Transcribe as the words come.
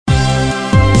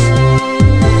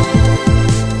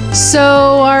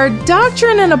So, are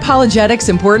doctrine and apologetics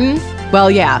important?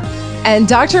 Well, yeah. And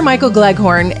Dr. Michael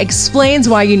Gleghorn explains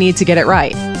why you need to get it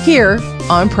right, here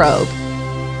on Probe.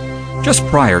 Just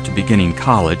prior to beginning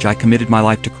college, I committed my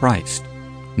life to Christ.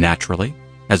 Naturally,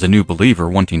 as a new believer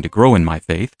wanting to grow in my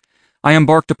faith, I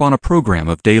embarked upon a program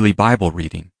of daily Bible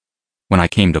reading. When I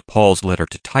came to Paul's letter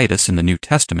to Titus in the New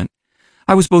Testament,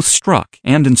 I was both struck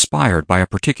and inspired by a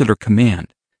particular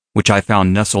command, which I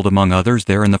found nestled among others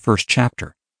there in the first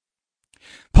chapter.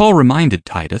 Paul reminded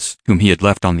Titus, whom he had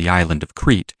left on the island of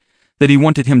Crete, that he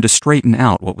wanted him to straighten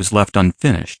out what was left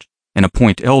unfinished and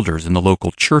appoint elders in the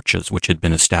local churches which had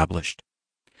been established.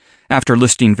 After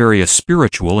listing various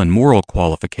spiritual and moral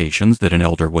qualifications that an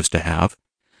elder was to have,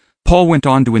 Paul went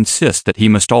on to insist that he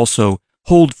must also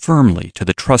hold firmly to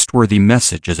the trustworthy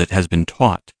message as it has been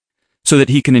taught, so that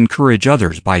he can encourage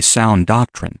others by sound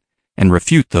doctrine and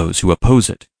refute those who oppose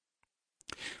it.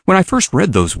 When I first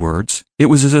read those words, it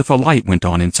was as if a light went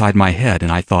on inside my head,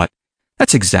 and I thought,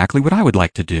 that's exactly what I would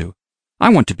like to do. I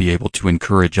want to be able to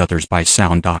encourage others by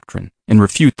sound doctrine and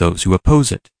refute those who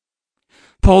oppose it.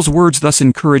 Paul's words thus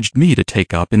encouraged me to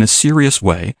take up in a serious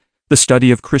way the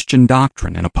study of Christian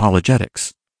doctrine and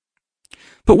apologetics.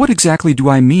 But what exactly do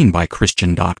I mean by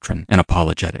Christian doctrine and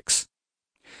apologetics?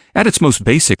 At its most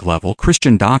basic level,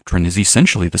 Christian doctrine is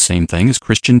essentially the same thing as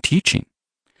Christian teaching.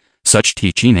 Such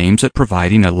teaching aims at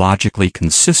providing a logically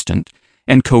consistent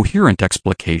and coherent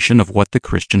explication of what the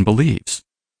Christian believes.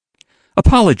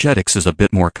 Apologetics is a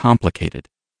bit more complicated.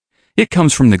 It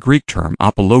comes from the Greek term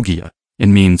apologia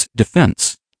and means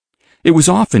defense. It was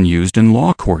often used in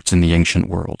law courts in the ancient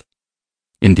world.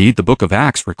 Indeed, the book of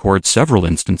Acts records several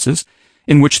instances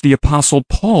in which the Apostle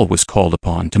Paul was called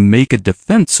upon to make a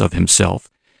defense of himself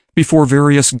before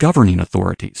various governing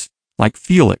authorities, like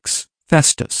Felix,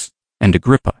 Festus, and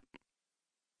Agrippa.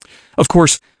 Of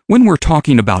course, when we're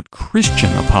talking about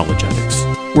Christian apologetics,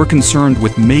 we're concerned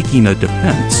with making a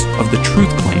defense of the truth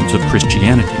claims of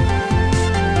Christianity.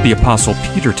 The Apostle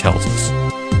Peter tells us,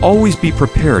 always be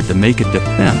prepared to make a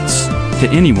defense to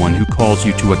anyone who calls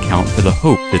you to account for the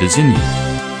hope that is in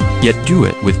you, yet do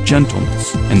it with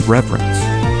gentleness and reverence.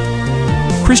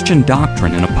 Christian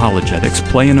doctrine and apologetics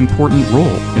play an important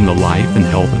role in the life and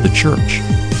health of the church.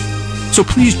 So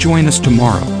please join us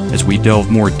tomorrow as we delve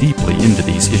more deeply into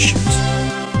these issues.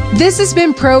 This has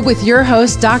been Probe with your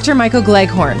host, Dr. Michael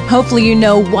Gleghorn. Hopefully you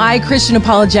know why Christian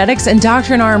apologetics and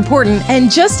doctrine are important, and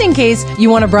just in case you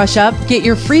want to brush up, get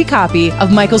your free copy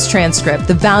of Michael's transcript,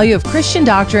 The Value of Christian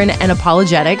Doctrine and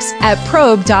Apologetics, at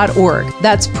probe.org.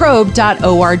 That's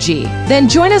probe.org. Then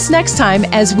join us next time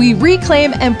as we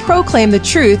reclaim and proclaim the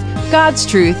truth, God's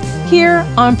truth, here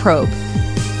on Probe.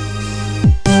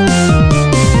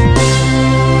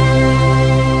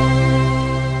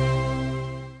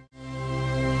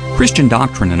 Christian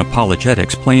doctrine and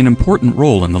apologetics play an important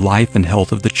role in the life and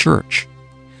health of the church.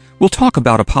 We'll talk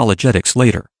about apologetics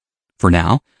later. For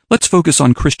now, let's focus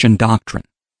on Christian doctrine.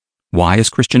 Why is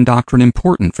Christian doctrine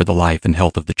important for the life and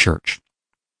health of the church?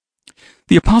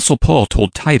 The Apostle Paul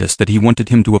told Titus that he wanted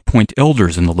him to appoint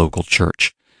elders in the local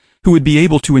church, who would be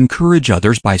able to encourage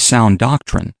others by sound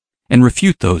doctrine and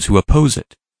refute those who oppose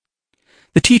it.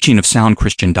 The teaching of sound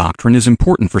Christian doctrine is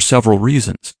important for several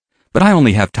reasons, but I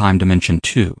only have time to mention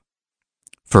two.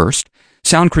 First,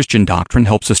 sound Christian doctrine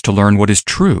helps us to learn what is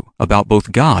true about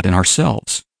both God and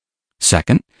ourselves.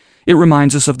 Second, it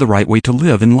reminds us of the right way to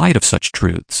live in light of such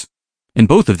truths. And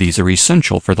both of these are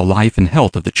essential for the life and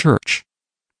health of the church.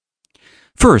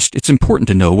 First, it's important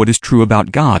to know what is true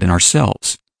about God and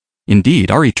ourselves. Indeed,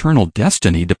 our eternal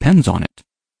destiny depends on it.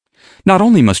 Not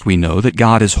only must we know that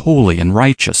God is holy and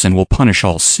righteous and will punish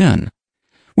all sin,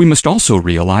 we must also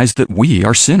realize that we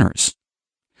are sinners.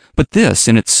 But this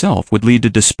in itself would lead to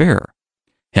despair.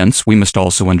 Hence, we must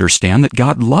also understand that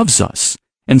God loves us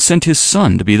and sent His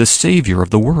Son to be the Savior of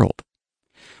the world.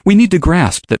 We need to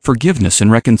grasp that forgiveness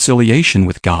and reconciliation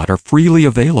with God are freely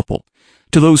available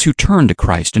to those who turn to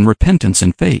Christ in repentance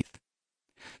and faith.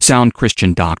 Sound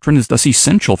Christian doctrine is thus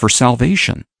essential for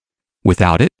salvation.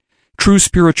 Without it, true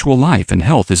spiritual life and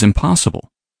health is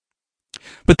impossible.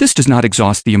 But this does not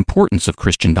exhaust the importance of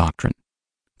Christian doctrine.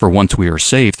 For once we are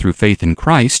saved through faith in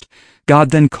Christ,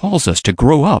 God then calls us to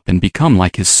grow up and become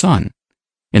like His Son.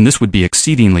 And this would be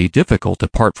exceedingly difficult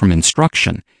apart from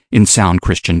instruction in sound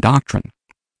Christian doctrine.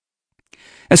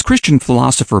 As Christian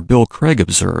philosopher Bill Craig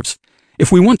observes,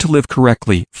 if we want to live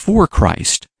correctly for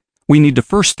Christ, we need to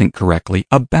first think correctly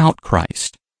about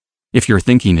Christ. If your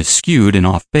thinking is skewed and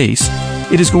off base,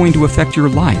 it is going to affect your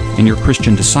life and your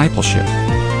Christian discipleship.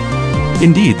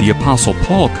 Indeed, the Apostle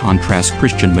Paul contrasts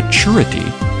Christian maturity,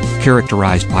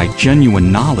 characterized by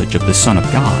genuine knowledge of the Son of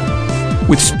God,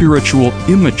 with spiritual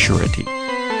immaturity,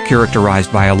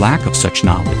 characterized by a lack of such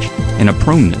knowledge and a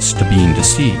proneness to being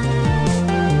deceived.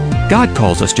 God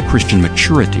calls us to Christian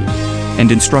maturity,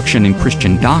 and instruction in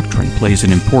Christian doctrine plays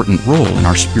an important role in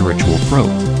our spiritual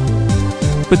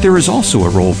growth. But there is also a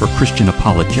role for Christian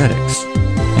apologetics,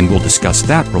 and we'll discuss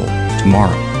that role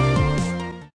tomorrow.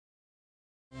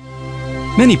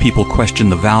 Many people question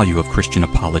the value of Christian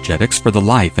apologetics for the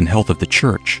life and health of the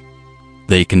church.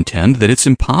 They contend that it's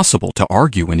impossible to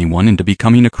argue anyone into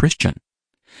becoming a Christian.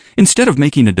 Instead of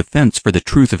making a defense for the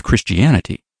truth of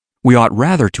Christianity, we ought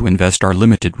rather to invest our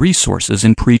limited resources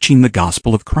in preaching the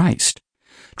gospel of Christ,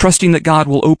 trusting that God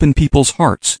will open people's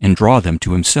hearts and draw them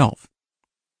to Himself.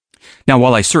 Now,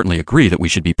 while I certainly agree that we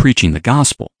should be preaching the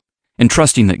gospel, and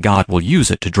trusting that God will use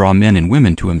it to draw men and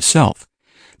women to Himself,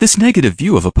 this negative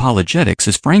view of apologetics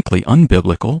is frankly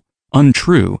unbiblical,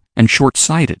 untrue, and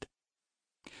short-sighted.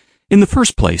 In the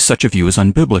first place, such a view is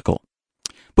unbiblical.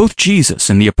 Both Jesus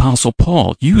and the Apostle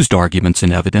Paul used arguments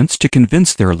and evidence to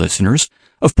convince their listeners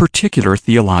of particular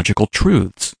theological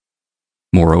truths.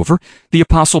 Moreover, the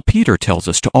Apostle Peter tells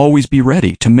us to always be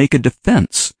ready to make a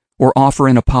defense or offer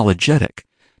an apologetic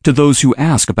to those who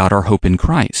ask about our hope in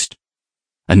Christ.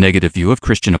 A negative view of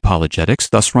Christian apologetics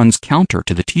thus runs counter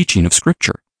to the teaching of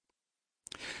Scripture.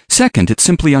 Second, it's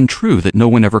simply untrue that no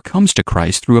one ever comes to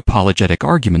Christ through apologetic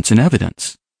arguments and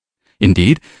evidence.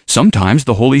 Indeed, sometimes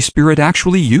the Holy Spirit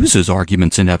actually uses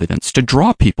arguments and evidence to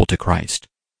draw people to Christ.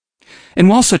 And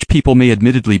while such people may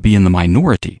admittedly be in the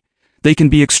minority, they can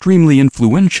be extremely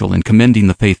influential in commending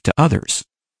the faith to others,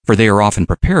 for they are often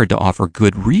prepared to offer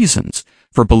good reasons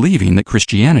for believing that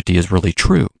Christianity is really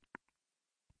true.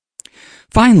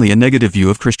 Finally, a negative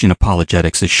view of Christian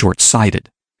apologetics is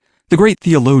short-sighted. The great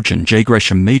theologian J.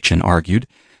 Gresham Machen argued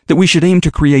that we should aim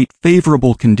to create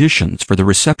favorable conditions for the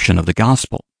reception of the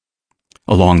gospel.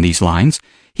 Along these lines,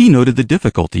 he noted the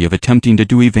difficulty of attempting to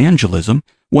do evangelism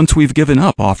once we've given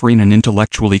up offering an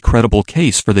intellectually credible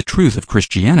case for the truth of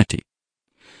Christianity.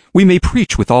 We may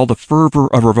preach with all the fervor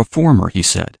of a reformer, he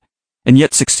said, and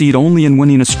yet succeed only in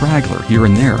winning a straggler here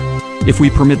and there if we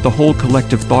permit the whole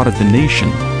collective thought of the nation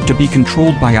to be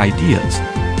controlled by ideas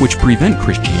which prevent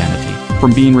Christianity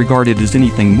from being regarded as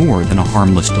anything more than a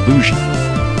harmless delusion.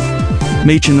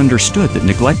 Machen understood that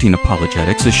neglecting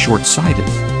apologetics is short-sighted,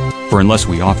 for unless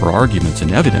we offer arguments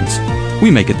and evidence,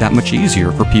 we make it that much easier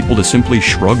for people to simply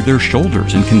shrug their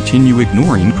shoulders and continue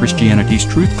ignoring Christianity's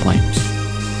truth claims.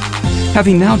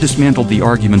 Having now dismantled the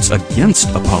arguments against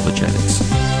apologetics,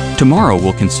 tomorrow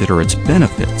we'll consider its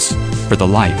benefits for the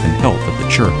life and health of the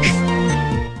church.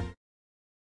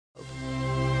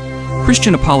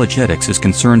 Christian apologetics is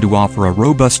concerned to offer a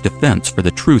robust defense for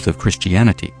the truth of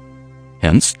Christianity.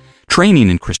 Hence, training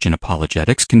in Christian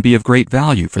apologetics can be of great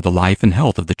value for the life and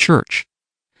health of the church.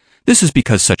 This is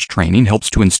because such training helps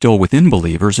to instill within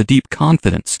believers a deep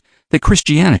confidence that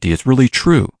Christianity is really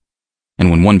true. And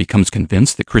when one becomes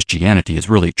convinced that Christianity is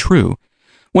really true,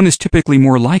 one is typically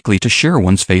more likely to share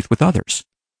one's faith with others,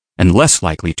 and less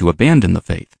likely to abandon the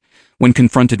faith when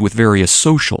confronted with various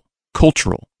social,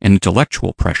 cultural, and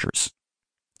intellectual pressures.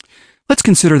 Let's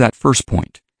consider that first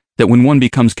point, that when one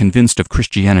becomes convinced of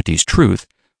Christianity's truth,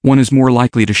 one is more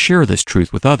likely to share this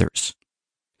truth with others.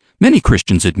 Many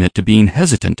Christians admit to being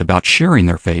hesitant about sharing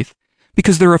their faith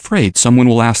because they're afraid someone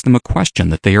will ask them a question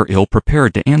that they are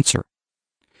ill-prepared to answer.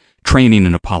 Training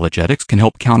in apologetics can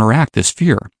help counteract this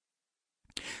fear.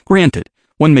 Granted,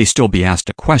 one may still be asked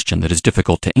a question that is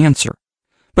difficult to answer,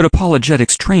 but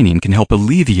apologetics training can help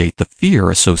alleviate the fear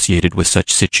associated with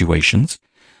such situations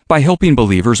by helping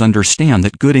believers understand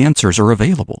that good answers are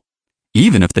available,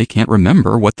 even if they can't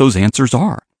remember what those answers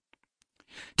are.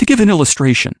 To give an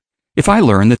illustration, if I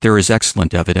learn that there is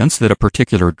excellent evidence that a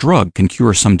particular drug can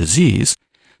cure some disease,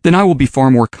 then I will be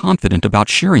far more confident about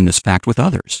sharing this fact with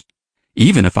others,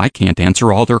 even if I can't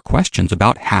answer all their questions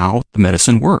about how the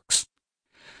medicine works.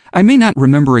 I may not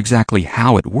remember exactly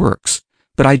how it works,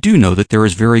 but I do know that there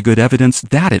is very good evidence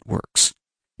that it works.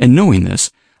 And knowing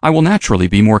this, I will naturally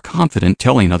be more confident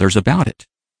telling others about it,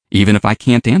 even if I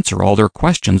can't answer all their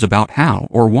questions about how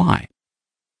or why.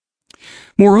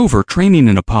 Moreover, training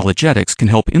in apologetics can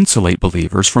help insulate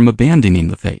believers from abandoning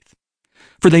the faith,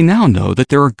 for they now know that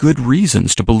there are good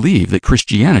reasons to believe that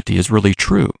Christianity is really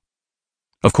true.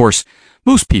 Of course,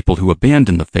 most people who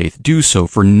abandon the faith do so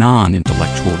for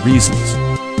non-intellectual reasons.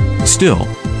 Still,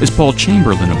 as Paul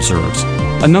Chamberlain observes,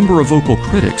 a number of vocal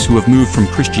critics who have moved from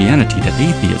Christianity to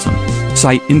atheism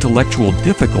cite intellectual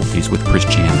difficulties with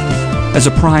Christianity as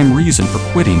a prime reason for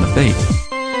quitting the faith.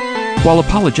 While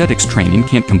apologetics training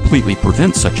can't completely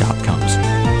prevent such outcomes,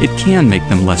 it can make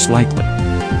them less likely.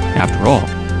 After all,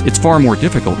 it's far more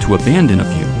difficult to abandon a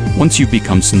view once you've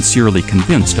become sincerely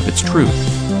convinced of its truth.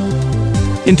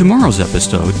 In tomorrow's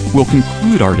episode, we'll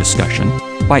conclude our discussion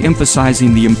by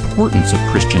emphasizing the importance of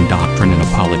Christian doctrine and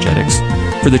apologetics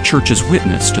for the Church's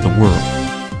witness to the world.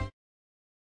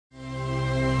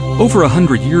 Over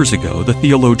 100 years ago, the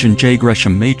theologian J.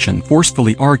 Gresham Machen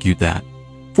forcefully argued that,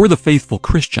 for the faithful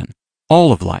Christian,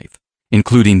 all of life,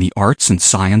 including the arts and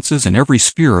sciences and every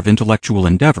sphere of intellectual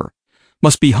endeavor,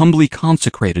 must be humbly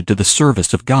consecrated to the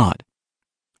service of God.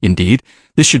 Indeed,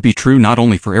 this should be true not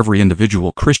only for every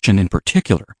individual Christian in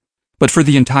particular, but for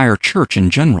the entire Church in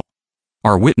general.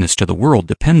 Our witness to the world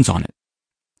depends on it.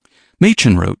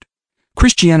 Machen wrote,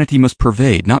 "Christianity must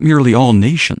pervade not merely all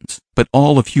nations, but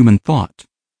all of human thought.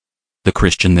 The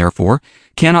Christian, therefore,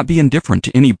 cannot be indifferent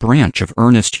to any branch of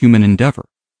earnest human endeavor.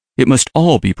 It must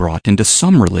all be brought into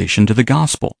some relation to the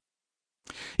gospel.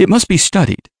 It must be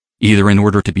studied, either in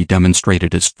order to be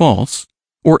demonstrated as false,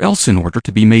 or else in order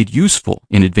to be made useful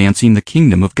in advancing the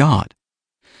kingdom of God.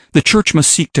 The Church must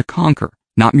seek to conquer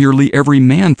not merely every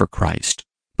man for Christ,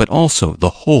 but also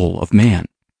the whole of man."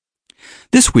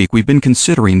 This week we've been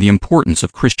considering the importance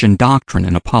of Christian doctrine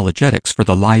and apologetics for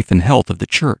the life and health of the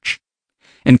Church.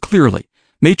 And clearly,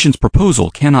 Machen's proposal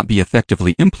cannot be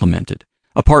effectively implemented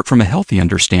apart from a healthy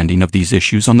understanding of these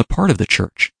issues on the part of the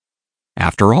Church.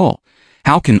 After all,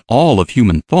 how can all of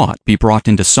human thought be brought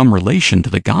into some relation to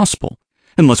the gospel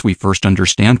unless we first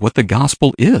understand what the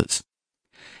gospel is?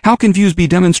 How can views be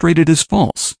demonstrated as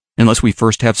false unless we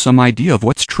first have some idea of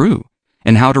what's true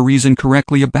and how to reason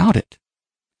correctly about it?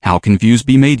 How can views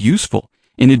be made useful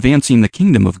in advancing the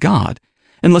kingdom of God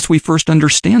unless we first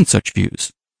understand such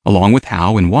views, along with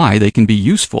how and why they can be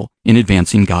useful in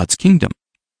advancing God's kingdom?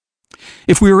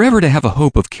 If we are ever to have a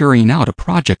hope of carrying out a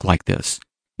project like this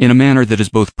in a manner that is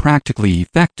both practically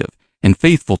effective and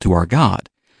faithful to our God,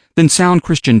 then sound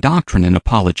Christian doctrine and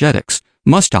apologetics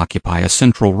must occupy a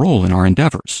central role in our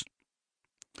endeavors.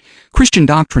 Christian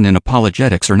doctrine and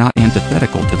apologetics are not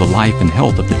antithetical to the life and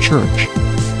health of the Church.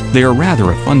 They are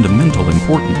rather of fundamental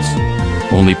importance.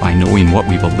 Only by knowing what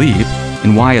we believe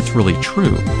and why it's really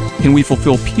true can we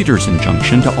fulfill Peter's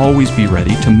injunction to always be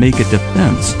ready to make a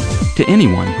defense to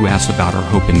anyone who asks about our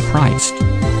hope in Christ.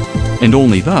 And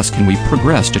only thus can we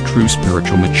progress to true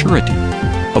spiritual maturity,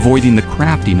 avoiding the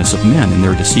craftiness of men in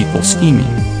their deceitful scheming.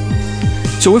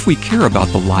 So if we care about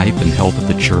the life and health of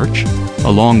the Church,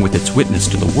 along with its witness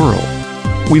to the world,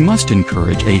 we must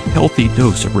encourage a healthy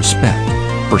dose of respect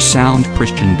for sound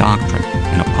Christian doctrine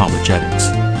and apologetics.